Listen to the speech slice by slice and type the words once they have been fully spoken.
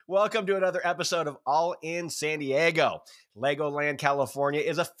Welcome to another episode of All in San Diego. Legoland, California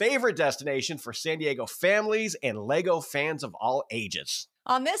is a favorite destination for San Diego families and Lego fans of all ages.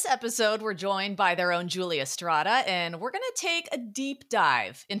 On this episode, we're joined by their own Julia Estrada, and we're going to take a deep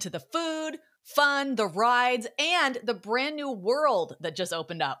dive into the food, fun, the rides, and the brand new world that just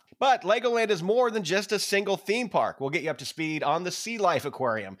opened up. But Legoland is more than just a single theme park. We'll get you up to speed on the Sea Life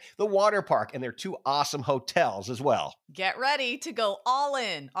Aquarium, the water park, and their two awesome hotels as well. Get ready to go all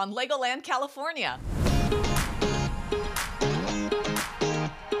in on Legoland, California.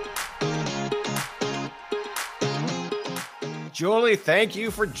 Julie, thank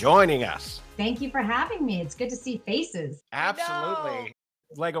you for joining us. Thank you for having me. It's good to see faces. Absolutely.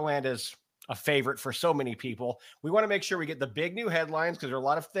 Legoland is a favorite for so many people. We want to make sure we get the big new headlines because there are a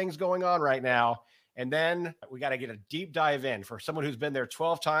lot of things going on right now. And then we got to get a deep dive in. For someone who's been there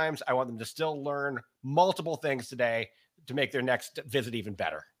 12 times, I want them to still learn multiple things today to make their next visit even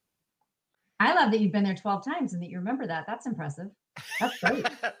better. I love that you've been there 12 times and that you remember that. That's impressive. That's great.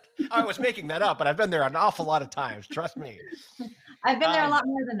 I was making that up, but I've been there an awful lot of times. Trust me. I've been there a lot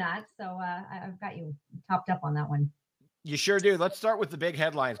more than that. So I've got you topped up on that one. You sure do. Let's start with the big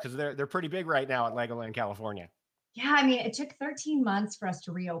headlines because they're pretty big right now at Legoland, California. Yeah, I mean, it took 13 months for us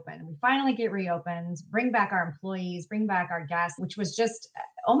to reopen. We finally get reopened, bring back our employees, bring back our guests, which was just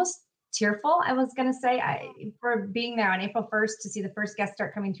almost tearful, I was going to say, for being there on April 1st to see the first guests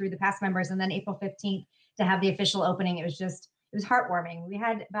start coming through, the past members, and then April 15th to have the official opening. It was heartwarming. We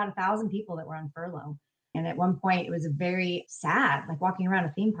had about 1,000 people that were on furlough. And at one point, it was very sad, like walking around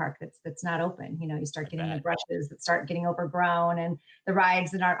a theme park that's not open. You know, you start getting the brushes that start getting overgrown and the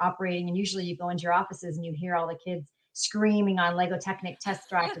rides that aren't operating. And usually you go into your offices and you hear all the kids screaming on Lego Technic test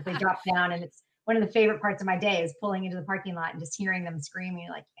drive as they drop down. And it's one of the favorite parts of my day is pulling into the parking lot and just hearing them screaming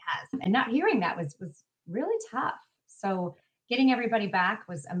like, yes. And not hearing that was really tough. So getting everybody back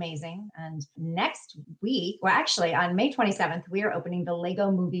was amazing. And next week, well, actually on May 27th, we are opening the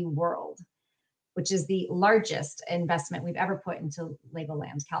Lego Movie World, which is the largest investment we've ever put into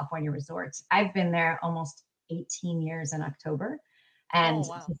Legoland California Resort. I've been there almost 18 years in October. And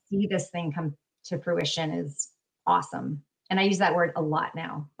to see this thing come to fruition is awesome. And I use that word a lot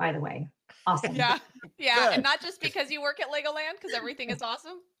now, by the way. Awesome. Yeah. And not just because you work at Legoland, because everything is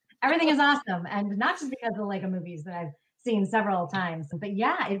awesome. Everything is awesome. And not just because of the Lego movies that I've seen several times, but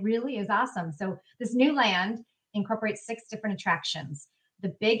yeah, it really is awesome. So this new land incorporates 6 different attractions.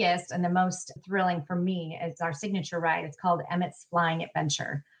 The biggest and the most thrilling for me is our signature ride. It's called Emmett's Flying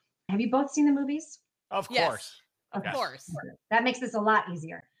Adventure. Have you both seen the movies? Of course. Yes, of course. That makes this a lot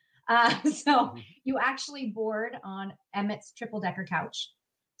easier. So you actually board on Emmett's triple-decker couch.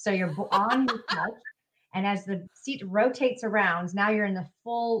 So you're on your couch, and as the seat rotates around, now you're in the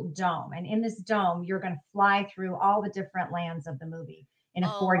full dome. And in this dome, you're going to fly through all the different lands of the movie in a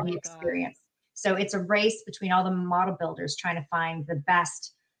 4D experience. So it's a race between all the model builders trying to find the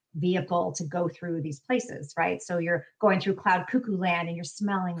best vehicle to go through these places, right? So you're going through Cloud Cuckoo Land and you're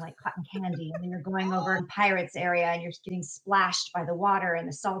smelling like cotton candy. And then you're going over Pirates area and you're getting splashed by the water and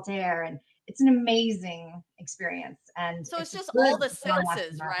the salt air. And it's an amazing experience. And so it's just all the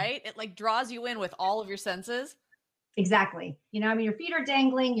senses, right? It like draws you in with all of your senses. Exactly. You know, I mean, your feet are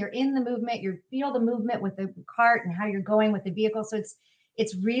dangling, you're in the movement, you feel the movement with the cart and how you're going with the vehicle. So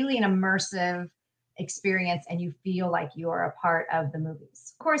it's really an immersive experience and you feel like you're a part of the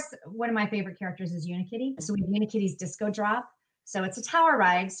movies. Of course, one of my favorite characters is Unikitty. So we have Unikitty's Disco Drop. So it's a tower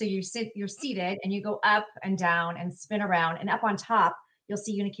ride. So you're seated and you go up and down and spin around, and up on top, you'll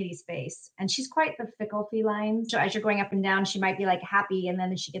see Unikitty's face. And she's quite the fickle feline. So as you're going up and down, she might be like happy, and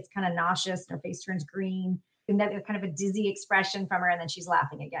then she gets kind of nauseous and her face turns green. And then there's kind of a dizzy expression from her, and then she's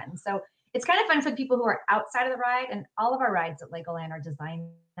laughing again. So it's kind of fun for people who are outside of the ride, and all of our rides at Legoland are designed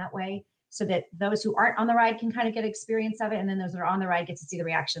that way so that those who aren't on the ride can kind of get experience of it. And then those that are on the ride get to see the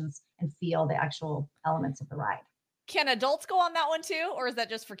reactions and feel the actual elements of the ride. Can adults go on that one too? Or is that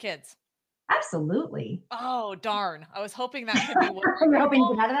just for kids? Absolutely. Oh, darn. I was hoping that could be one. You're hoping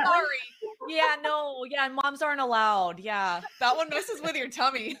to get out of that sorry. one? Yeah, no. Yeah, moms aren't allowed. Yeah. That one messes with your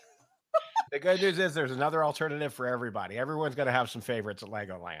tummy. The good news is there's another alternative for everybody. Everyone's going to have some favorites at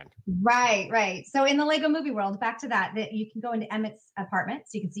Legoland. Right. So in the Lego Movie World, back to that you can go into Emmett's apartment.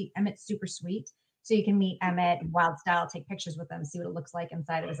 So you can see Emmett's super suite. So you can meet Emmett in wild style, take pictures with him, see what it looks like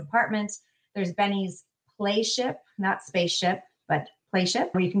inside of his apartment. There's Benny's playship, not spaceship, but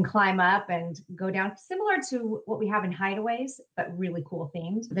playship, where you can climb up and go down, similar to what we have in Hideaways, but really cool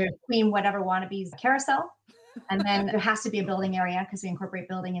themed. There's Queen Whatever Wannabe's carousel. And then there has to be a building area because we incorporate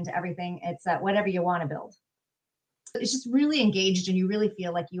building into everything. It's whatever you want to build. It's just really engaged, and you really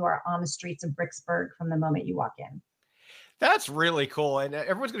feel like you are on the streets of Bricksburg from the moment you walk in. That's really cool. And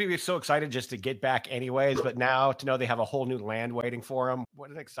everyone's going to be so excited just to get back anyways. But now to know they have a whole new land waiting for them, what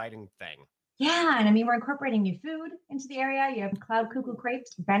an exciting thing. Yeah, and I mean, we're incorporating new food into the area. You have Cloud Cuckoo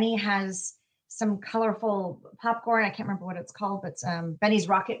crepes. Benny has some colorful popcorn. I can't remember what it's called, but Benny's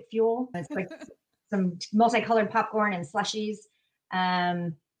Rocket Fuel. It's like some multicolored popcorn and slushies.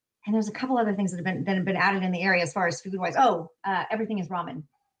 And there's a couple other things that have been added in the area as far as food wise. Oh, everything is ramen.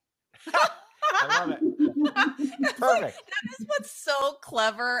 I love it. Perfect. That is what's so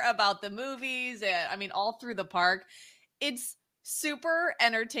clever about the movies. And I mean, all through the park, it's super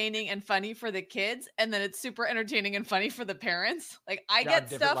entertaining and funny for the kids, and then it's super entertaining and funny for the parents. Like I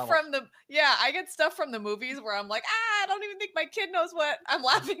get stuff from the movies where I'm like, I don't even think my kid knows what I'm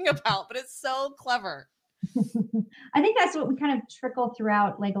laughing about, but it's so clever. I think that's what we kind of trickle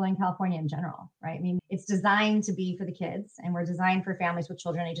throughout Legoland California in general, right? I mean, it's designed to be for the kids, and we're designed for families with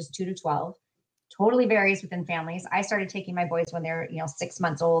children ages 2 to 12. Totally varies within families. I started taking my boys when they're 6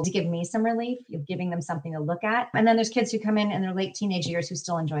 months old to give me some relief of giving them something to look at. And then there's kids who come in their late teenage years who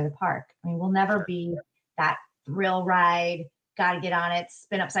still enjoy the park. I mean, we'll never be that thrill ride, got to get on it,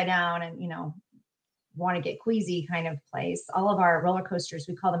 spin upside down, and want to get queasy kind of place. All of our roller coasters,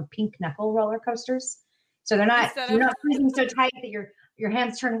 we call them pink knuckle roller coasters. So you're not squeezing so tight that your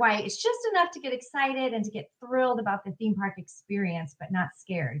hands turn white. It's just enough to get excited and to get thrilled about the theme park experience, but not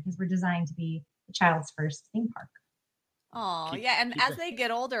scared, because we're designed to be the child's first theme park. Oh, yeah. And as they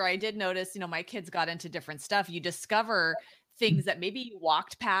get older, I did notice, my kids got into different stuff. You discover things that maybe you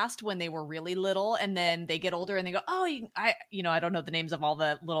walked past when they were really little, and then they get older and they go, oh, I don't know the names of all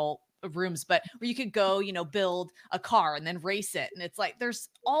the little rooms, but where you could go, build a car and then race it. And it's like, there's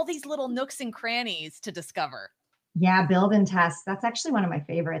all these little nooks and crannies to discover. Yeah. Build and test. That's actually one of my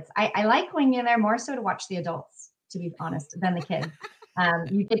favorites. I like going in there more so to watch the adults, to be honest, than the kids.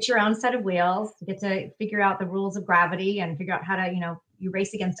 You get your own set of wheels, you get to figure out the rules of gravity and figure out how to, you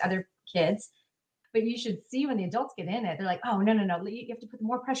race against other kids. But you should see when the adults get in it, they're like, oh, no. You have to put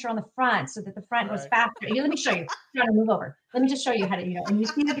more pressure on the front so that the front goes faster. Let me show you. Trying to move over. Let me just show you how to, and you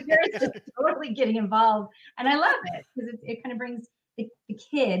see the parents just totally getting involved. And I love it because it kind of brings the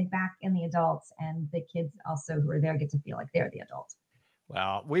kid back in the adults, and the kids also who are there get to feel like they're the adults.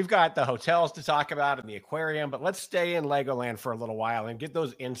 Well, we've got the hotels to talk about and the aquarium, but let's stay in Legoland for a little while and get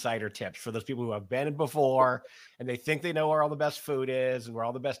those insider tips for those people who have been before and they think they know where all the best food is and where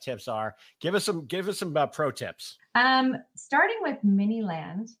all the best tips are. Give us some pro tips. Starting with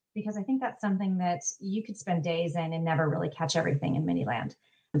Miniland, because I think that's something that you could spend days in and never really catch everything in Miniland.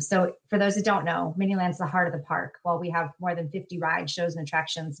 So for those that don't know, Miniland's the heart of the park. While we have more than 50 rides, shows, and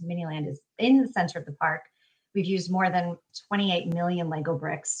attractions, Miniland is in the center of the park. We've used more than 28 million Lego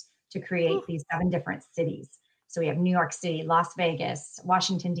bricks to create these 7 different cities. So we have New York City, Las Vegas,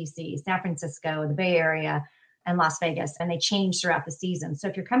 Washington, D.C., San Francisco, the Bay Area, and Las Vegas. And they change throughout the season. So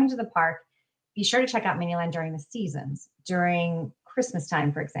if you're coming to the park, be sure to check out Miniland during the seasons. During Christmas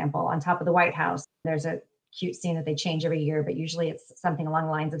time, for example, on top of the White House, there's a cute scene that they change every year, but usually it's something along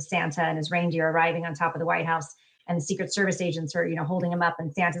the lines of Santa and his reindeer arriving on top of the White House. And the Secret Service agents are, holding him up,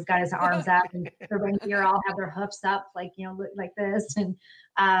 and Santa's got his arms up, and the reindeer all have their hoofs up, like this. And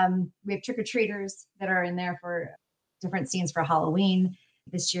we have trick-or-treaters that are in there for different scenes for Halloween.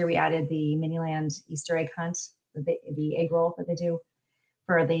 This year we added the Miniland Easter egg hunt, the egg roll that they do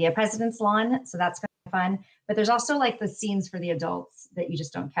for the president's lawn. So that's kind of fun. But there's also like the scenes for the adults that you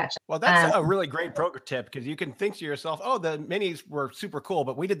just don't catch. Well, that's a really great pro tip, because you can think to yourself, oh, the minis were super cool,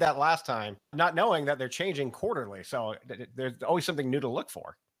 but we did that last time, not knowing that they're changing quarterly. So there's always something new to look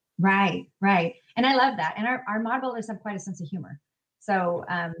for. Right. And I love that. And our modelers have quite a sense of humor. So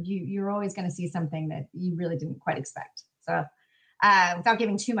you're always going to see something that you really didn't quite expect. So without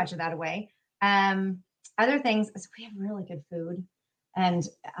giving too much of that away, other things is we have really good food. And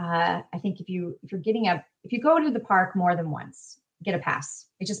I think if you go to the park more than once, get a pass.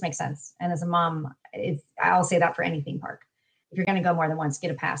 It just makes sense. And as a mom, I'll say that for any theme park. If you're going to go more than once, get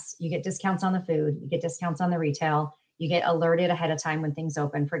a pass. You get discounts on the food. You get discounts on the retail. You get alerted ahead of time when things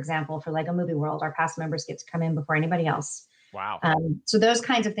open. For example, for Lego Movie World, our pass members get to come in before anybody else. Wow. So those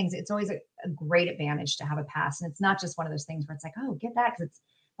kinds of things, it's always a great advantage to have a pass. And it's not just one of those things where it's like, oh, get that because it's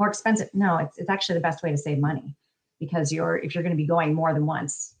more expensive. No, it's actually the best way to save money, because if you're going to be going more than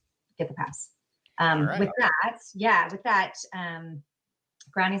once, get the pass. With that,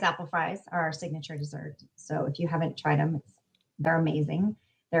 Granny's apple fries are our signature dessert. So if you haven't tried them, they're amazing.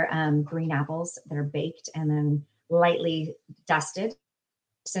 They're green apples that are baked and then lightly dusted,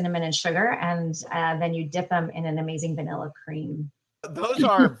 cinnamon and sugar, and then you dip them in an amazing vanilla cream. Those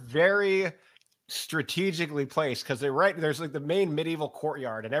are very strategically placed because there's like the main medieval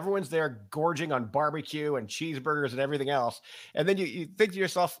courtyard and everyone's there gorging on barbecue and cheeseburgers and everything else. And then you think to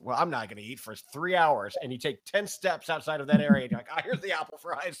yourself, well, I'm not going to eat for 3 hours. And you take 10 steps outside of that area and you're like, oh, here's the apple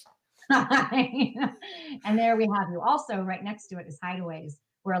fries. And there we have you. Also, right next to it is hideaways,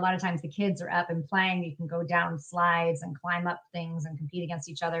 where a lot of times the kids are up and playing. You can go down slides and climb up things and compete against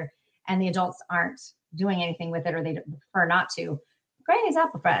each other. And the adults aren't doing anything with it, or they prefer not to. Granny's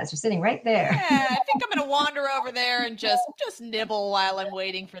apple fries are sitting right there. Yeah, I think I'm gonna wander over there and just nibble while I'm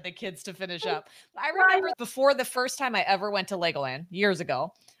waiting for the kids to finish up. I remember before the first time I ever went to Legoland years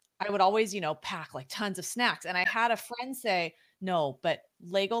ago, I would always, pack like tons of snacks. And I had a friend say, no, but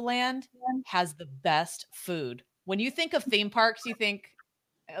Legoland has the best food. When you think of theme parks, you think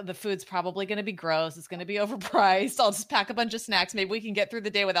the food's probably going to be gross. It's going to be overpriced. I'll just pack a bunch of snacks. Maybe we can get through the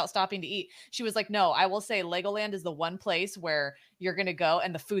day without stopping to eat. She was like, no, I will say Legoland is the one place where you're going to go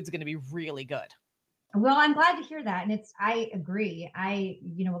and the food's going to be really good. Well, I'm glad to hear that. And I agree. A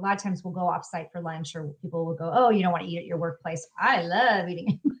lot of times we'll go off site for lunch, or people will go, oh, you don't want to eat at your workplace. I love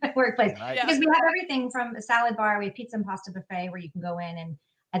eating at my workplace because we have everything from a salad bar. We have pizza and pasta buffet where you can go in, and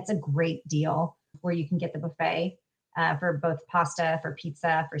it's a great deal where you can get the buffet for both pasta, for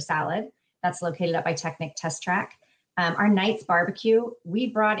pizza, for salad. That's located up by Technic Test Track. Our Knight's Barbecue, we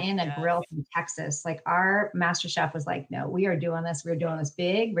brought in a grill from Texas. Like, our master chef was like, no, we are doing this. We're doing this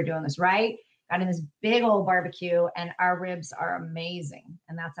big. We're doing this right. Got in this big old barbecue, and our ribs are amazing.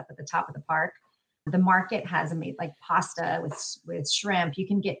 And that's up at the top of the park. The market has like pasta with shrimp. You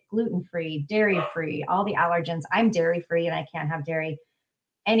can get gluten-free, dairy-free, all the allergens. I'm dairy-free and I can't have dairy.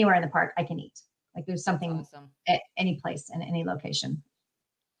 Anywhere in the park I can eat. Like, there's something at any place in any location.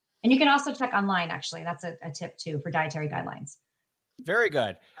 And you can also check online, actually. That's a tip too for dietary guidelines. Very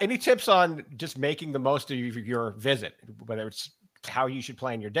good. Any tips on just making the most of your visit, whether it's how you should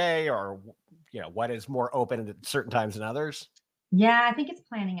plan your day, or what is more open at certain times than others? Yeah, I think it's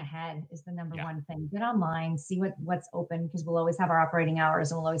planning ahead is the number one thing. Get online, see what's open, because we'll always have our operating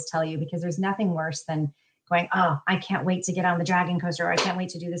hours, and we'll always tell you, because there's nothing worse than going, oh, I can't wait to get on the dragon coaster, or I can't wait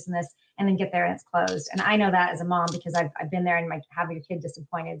to do this and this, and then get there and it's closed. And I know that as a mom, because I've been there and have your kid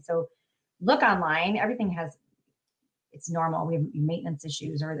disappointed. So look online. Everything it's normal. We have maintenance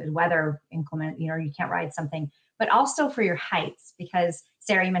issues, or the weather inclement, you can't ride something. But also for your heights, because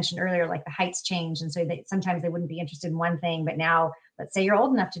Sarah, you mentioned earlier, like the heights change. And so sometimes they wouldn't be interested in one thing, but now let's say you're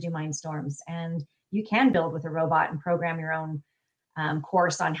old enough to do Mindstorms, and you can build with a robot and program your own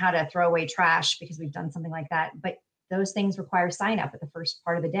course on how to throw away trash, because we've done something like that. But those things require sign up at the first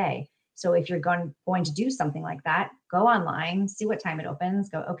part of the day. So if you're going to do something like that, go online, see what time it opens,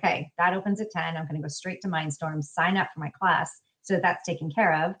 go, okay, that opens at 10. I'm going to go straight to Mindstorms, sign up for my class so that's taken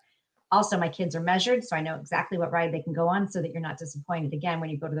care of. Also, my kids are measured, so I know exactly what ride they can go on, so that you're not disappointed again when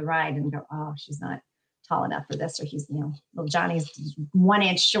you go to the ride and go, oh, she's not tall enough for this, or he's, little Johnny's 1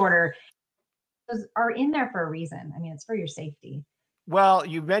 inch shorter. Those are in there for a reason. I mean, it's for your safety. Well,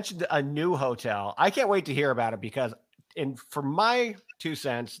 you mentioned a new hotel. I can't wait to hear about it, because for my 2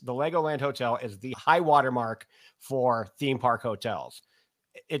 cents, the Legoland Hotel is the high watermark for theme park hotels.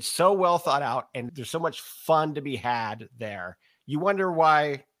 It's so well thought out, and there's so much fun to be had there. You wonder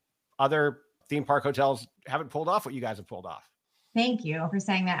why other theme park hotels haven't pulled off what you guys have pulled off. Thank you for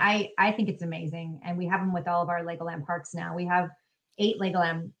saying that. I think it's amazing. And we have them with all of our Legoland parks now. We have 8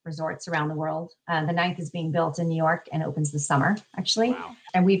 Legoland resorts around the world. The 9th is being built in New York and opens this summer, actually. Wow.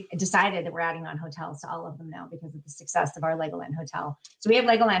 And we've decided that we're adding on hotels to all of them now because of the success of our Legoland Hotel. So we have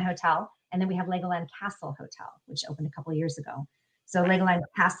Legoland Hotel, and then we have Legoland Castle Hotel, which opened a couple of years ago. So Legoland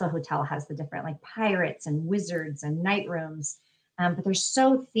Castle Hotel has the different, like, pirates and wizards and night rooms. But they're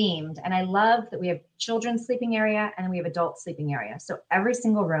so themed. And I love that we have children's sleeping area and we have adult sleeping area. So every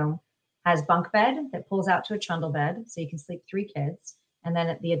single room has bunk bed that pulls out to a trundle bed, so you can sleep 3 kids, and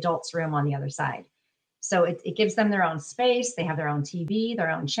then the adults room on the other side. So it gives them their own space. They have their own TV, their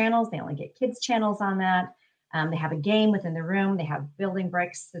own channels. They only get kids channels on that. They have a game within the room. They have building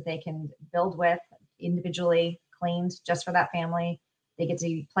bricks that they can build with, individually cleaned just for that family. They get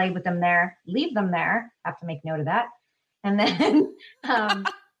to play with them there, leave them there, have to make note of that. And then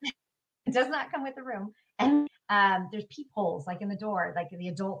it does not come with the room. And there's peepholes, like in the door, like the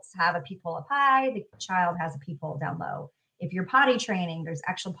adults have a peephole up high, the child has a peephole down low. If you're potty training, there's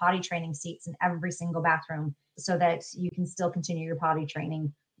actual potty training seats in every single bathroom, so that you can still continue your potty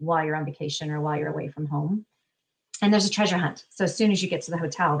training while you're on vacation or while you're away from home. And there's a treasure hunt. So as soon as you get to the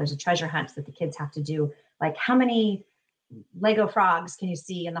hotel, there's a treasure hunt that the kids have to do. Like, how many Lego frogs can you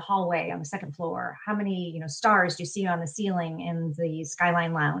see in the hallway on the 2nd floor? How many, stars do you see on the ceiling in the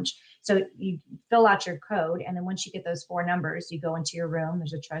Skyline Lounge? So you fill out your code, and then once you get those 4 numbers, you go into your room.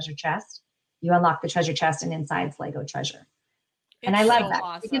 There's a treasure chest, you unlock the treasure chest and inside's Lego treasure. And I It's love so that.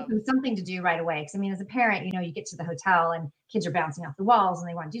 awesome. It gives them something to do right away. Because I mean, as a parent, you know, you get to the hotel and kids are bouncing off the walls and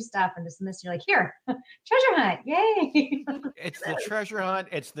they want to do stuff and this and this. You're like, here, treasure hunt, yay! It's the treasure hunt.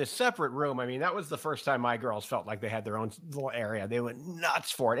 It's the separate room. I mean, that was the first time my girls felt like they had their own little area. They went nuts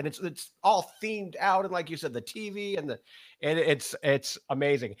for it, and it's all themed out. And like you said, the TV and it's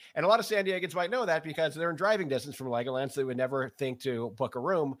amazing. And a lot of San Diegans might know that because they're in driving distance from Legoland, so they would never think to book a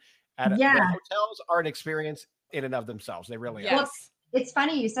room. The hotels are an experience in and of themselves. They really are. Well, it's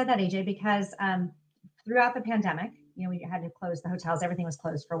funny you said that, AJ, because throughout the pandemic, you know, we had to close the hotels. Everything was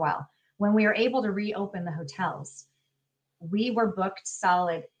closed for a while. When we were able to reopen the hotels, we were booked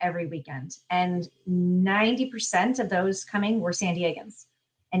solid every weekend. And 90% of those coming were San Diegans.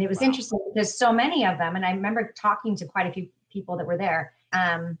 And it was interesting because so many of them, and I remember talking to quite a few people that were there,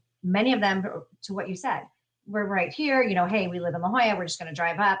 many of them, to what you said, we're right here, you know, hey, we live in La Jolla, we're just going to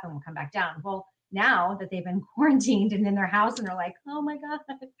drive up and we'll come back down. Well, now that they've been quarantined and in their house and they're like, oh my God,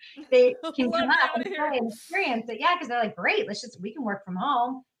 they can come up and play and experience it. Yeah, because they're like, great, we can work from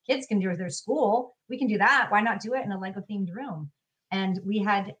home. Kids can do their school. We can do that. Why not do it in a Lego themed room? And we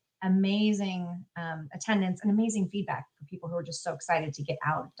had amazing attendance and amazing feedback for people who were just so excited to get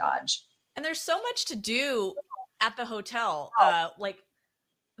out of Dodge. And there's so much to do at the hotel. Like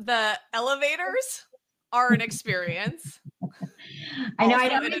the elevators are an experience. I know. I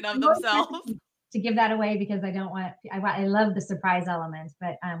don't in and of themselves. To give that away because I love the surprise element,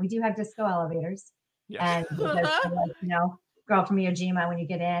 but we do have disco elevators. And because, you know, girl from Iwo when you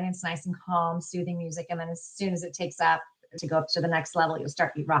get in, it's nice and calm, soothing music. And then as soon as it takes up to go up to the next level, you'll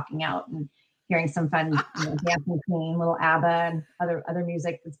start rocking out and hearing some fun, you know, Dancing Queen, little ABBA and other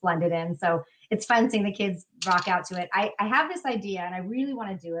music that's blended in. So it's fun seeing the kids rock out to it. I have this idea and I really want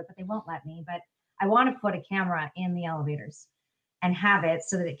to do it, but they won't let me. But I want to put a camera in the elevators and have it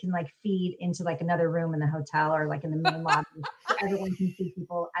so that it can like feed into like another room in the hotel or like in the main lobby so everyone can see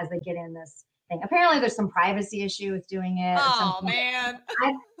people as they get in this thing. Apparently there's some privacy issue with doing it. Oh man.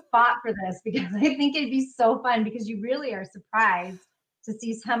 I fought for this because I think it'd be so fun because you really are surprised to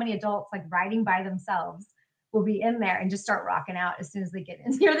see how many adults like riding by themselves will be in there and just start rocking out as soon as they get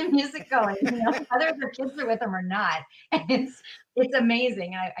in, hear the music going, you know, whether their kids are with them or not. And it's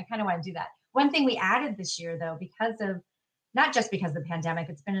amazing. I kind of want to do that. One thing we added this year though, not just because of the pandemic,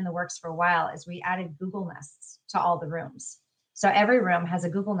 it's been in the works for a while, is we added Google Nests to all the rooms. So every room has a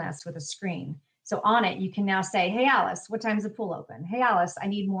Google Nest with a screen. So on it, you can now say, hey, Alice, what time's the pool open? Hey, Alice, I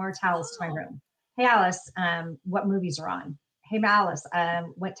need more towels to my room. Hey, Alice, what movies are on? Hey, Alice,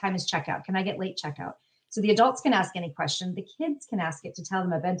 what time is checkout? Can I get late checkout? So the adults can ask any question. The kids can ask it to tell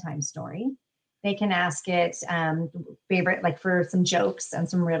them a bedtime story. They can ask it favorite, like for some jokes and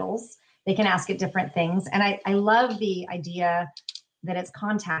some riddles. They can ask it different things. And I love the idea that it's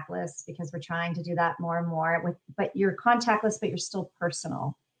contactless because we're trying to do that more and more but you're contactless, but you're still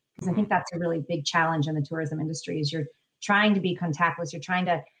personal. Because I think that's a really big challenge in the tourism industry is you're trying to be contactless. You're trying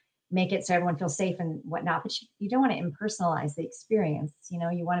to make it so everyone feels safe and whatnot, but you don't want to impersonalize the experience. You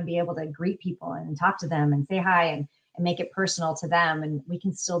know, you want to be able to greet people and talk to them and say hi and make it personal to them. And we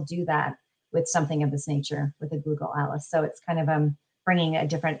can still do that with something of this nature with a Google Alice. So it's kind of bringing a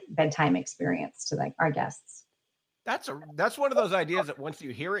different bedtime experience to like our guests. That's one of those ideas that once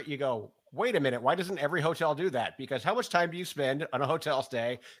you hear it, you go, wait a minute, why doesn't every hotel do that? Because how much time do you spend on a hotel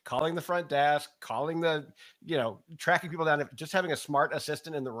stay, calling the front desk, calling tracking people down? Just having a smart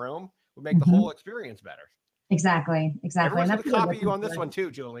assistant in the room would make the whole experience better. Exactly. Everyone's going to copy you on this one too,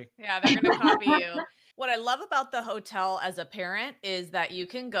 Julie. Yeah, they're going to copy you. What I love about the hotel as a parent is that you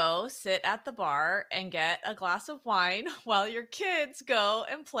can go sit at the bar and get a glass of wine while your kids go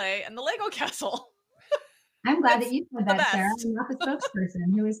and play in the Lego castle. I'm glad that you said that, Sarah. I'm not the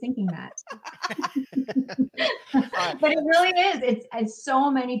spokesperson who is thinking that. But it really is. It's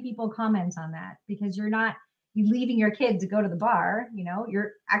so many people comment on that because you're leaving your kid to go to the bar. You know,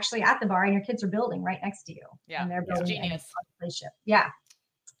 you're actually at the bar and your kids are building right next to you. Yeah, and they're building genius. Yeah.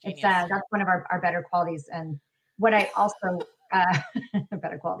 Genius. It's that's one of our better qualities. And what I also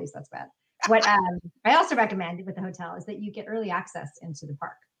better qualities, that's bad. What I also recommend with the hotel is that you get early access into the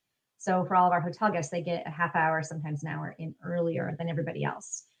park. So for all of our hotel guests, they get a half hour, sometimes an hour in earlier than everybody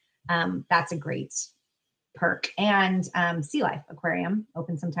else. That's a great perk. And Sea Life Aquarium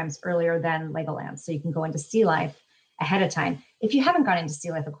opens sometimes earlier than Legoland. So you can go into Sea Life ahead of time. If you haven't gone into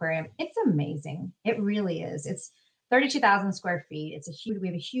Sea Life Aquarium, it's amazing. It really is. It's 32,000 square feet. We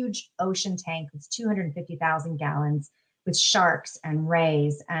have a huge ocean tank that's 250,000 gallons with sharks and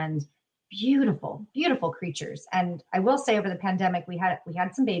rays and beautiful, beautiful creatures. And I will say over the pandemic, we had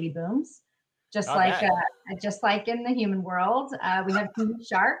some baby booms, just like in the human world. We have some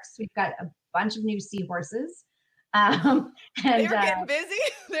sharks. We've got bunch of new seahorses. They were getting busy.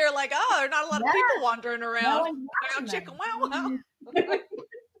 They're like, oh, there are not a lot of people wandering around. Chicken, wow.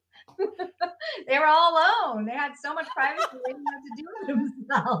 They were all alone. They had so much privacy they didn't have to do it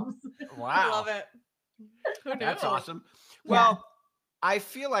themselves. Wow. I love it. Who knew? That's awesome. Well, I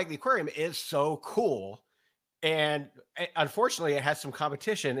feel like the aquarium is so cool. And unfortunately, it has some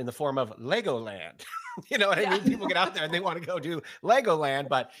competition in the form of Legoland. You know what I mean? People get out there and they want to go do Legoland,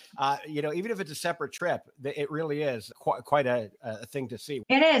 but you know, even if it's a separate trip, it really is quite a thing to see.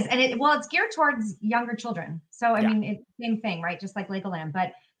 It is, and it's geared towards younger children. So I mean, it's the same thing, right? Just like Legoland,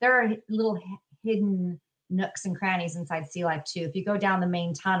 but there are little hidden nooks and crannies inside Sea Life too. If you go down the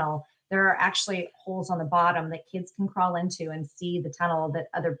main tunnel, there are actually holes on the bottom that kids can crawl into and see the tunnel that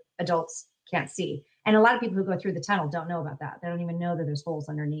other adults can't see. And a lot of people who go through the tunnel don't know about that. They don't even know that there's holes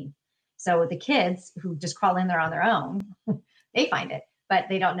underneath. So the kids who just crawl in there on their own, they find it, but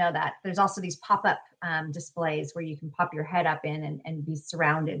they don't know that. There's also these pop-up displays where you can pop your head up in and be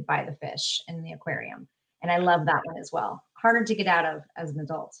surrounded by the fish in the aquarium. And I love that one as well. Harder to get out of as an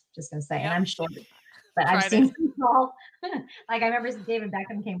adult, just going to say. And I'm short, but I've seen people, like I remember David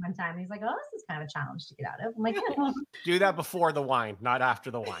Beckham came one time and he's like, oh, this is kind of a challenge to get out of. I'm like, do that before the wine, not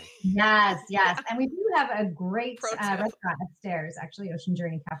after the wine. Yes. And we do have a great restaurant upstairs, actually, Ocean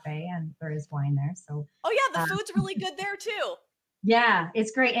Journey Cafe, and there is wine there. So, the food's really good there too. Yeah,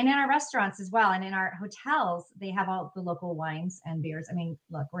 it's great. And in our restaurants as well. And in our hotels, they have all the local wines and beers. I mean,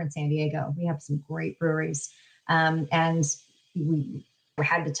 look, we're in San Diego. We have some great breweries. And we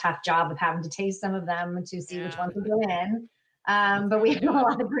had the tough job of having to taste some of them to see which ones would go in. But we have a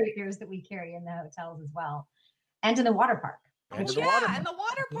lot of great beers that we carry in the hotels as well. And in the water park. And the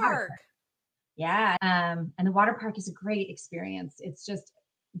water park. Yeah. And the water park is a great experience. It's just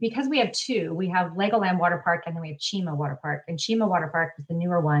because we have two. We have Legoland Water Park and then we have Chima Water Park. And Chima Water Park is the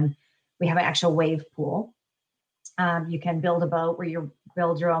newer one. We have an actual wave pool. You can build a boat where you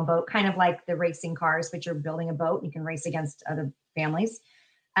build your own boat, kind of like the racing cars, but you're building a boat. You can race against other families.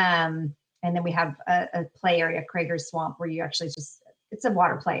 And then we have a play area, Krager's Swamp, where you actually it's a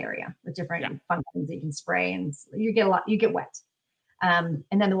water play area with different functions that you can spray and you get wet. And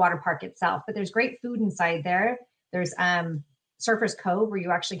then the water park itself, but there's great food inside there. There's Surfers Cove, where you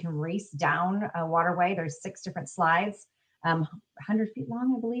actually can race down a waterway. There's 6 different slides, 100 feet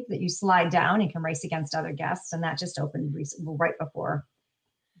long, I believe, that you slide down and can race against other guests. And that just opened right before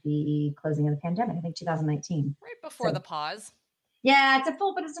the closing of the pandemic, I think 2019. Right before the pause. Yeah, it's a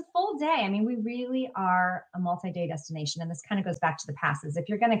full day. I mean, we really are a multi-day destination. And this kind of goes back to the passes. If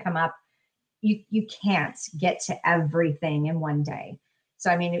you're going to come up, you can't get to everything in one day.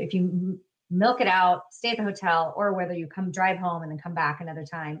 So, I mean, if you milk it out, stay at the hotel, or whether you drive home and then come back another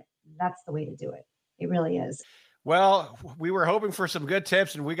time, that's the way to do it. It really is. Well, we were hoping for some good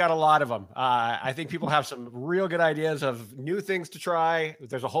tips and we got a lot of them. I think people have some real good ideas of new things to try.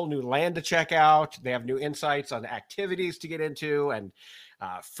 There's a whole new land to check out. They have new insights on activities to get into and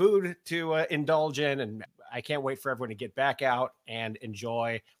food to indulge in. And I can't wait for everyone to get back out and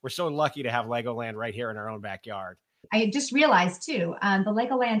enjoy. We're so lucky to have Legoland right here in our own backyard. I just realized too, the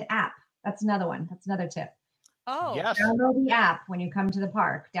Legoland app, that's another one. That's another tip. Oh, yes. Download the app when you come to the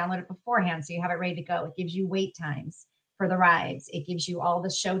park. Download it beforehand so you have it ready to go. It gives you wait times for the rides. It gives you all the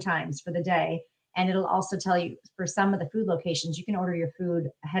show times for the day. And it'll also tell you for some of the food locations, you can order your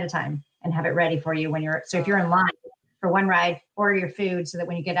food ahead of time and have it ready for you so if you're in line for one ride, order your food so that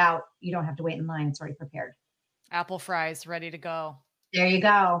when you get out, you don't have to wait in line. It's already prepared. Apple fries ready to go. There you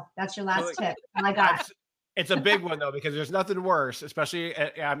go. That's your last tip. Oh my gosh. It's a big one though, because there's nothing worse, especially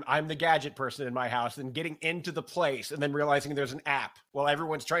I'm the gadget person in my house, than getting into the place and then realizing there's an app while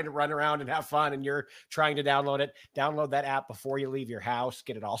everyone's trying to run around and have fun and you're trying to download it. Download that app before you leave your house,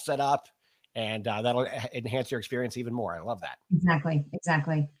 get it all set up, and that'll enhance your experience even more. I love that.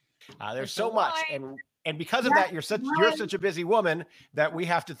 Exactly. There's so much. And because of that, you're such a busy woman that we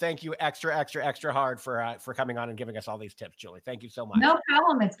have to thank you extra hard for coming on and giving us all these tips, Julie. Thank you so much. No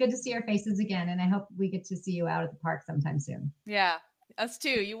problem. It's good to see your faces again. And I hope we get to see you out at the park sometime soon. Yeah, us too.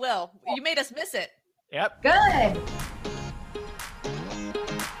 You will. You made us miss it. Yep. Good.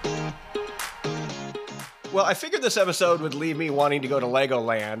 Well, I figured this episode would leave me wanting to go to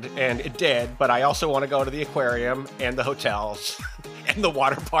Legoland, and it did, but I also want to go to the aquarium and the hotels and the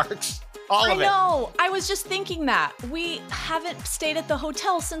water parks. I know. I was just thinking that. We haven't stayed at the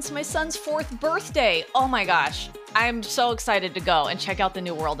hotel since my son's 4th birthday. Oh my gosh. I'm so excited to go and check out the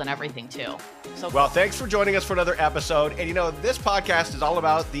new world and everything too. So well, thanks for joining us for another episode. And this podcast is all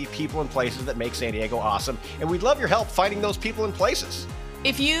about the people and places that make San Diego awesome. And we'd love your help finding those people and places.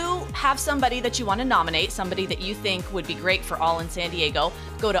 If you have somebody that you want to nominate, somebody that you think would be great for All in San Diego,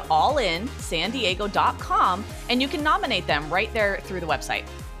 go to allinsandiego.com and you can nominate them right there through the website.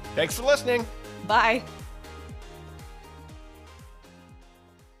 Thanks for listening. Bye.